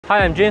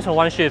Hi, I'm James from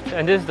One Shift,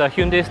 and this is the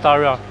Hyundai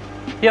Staria.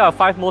 Here are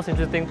 5 most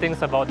interesting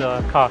things about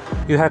the car.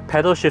 You have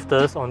pedal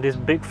shifters on this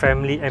big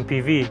family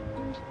MPV.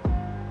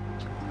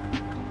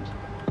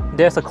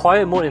 There's a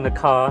quiet mode in the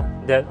car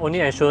that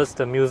only ensures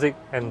the music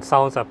and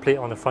sounds are played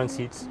on the front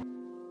seats.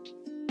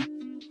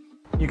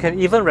 You can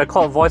even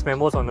record voice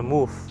memos on the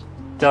move.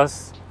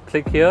 Just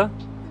click here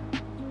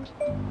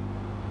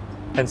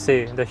and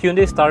say, the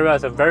Hyundai Staria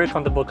is a very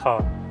comfortable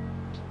car.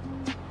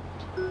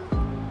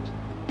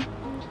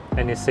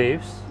 And it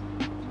saves.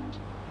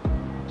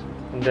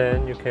 And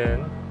then you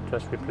can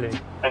just replay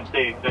and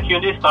say, the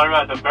Hyundai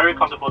Staria is a very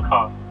comfortable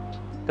car.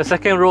 The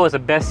second row is the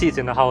best seats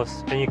in the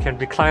house, and you can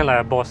recline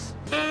like a boss.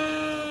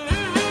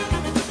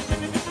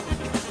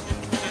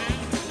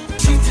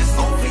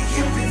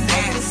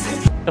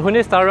 The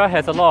Hyundai Staria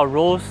has a lot of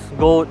rose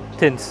gold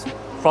tints,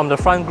 from the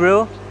front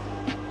grille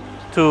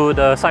to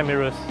the side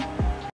mirrors.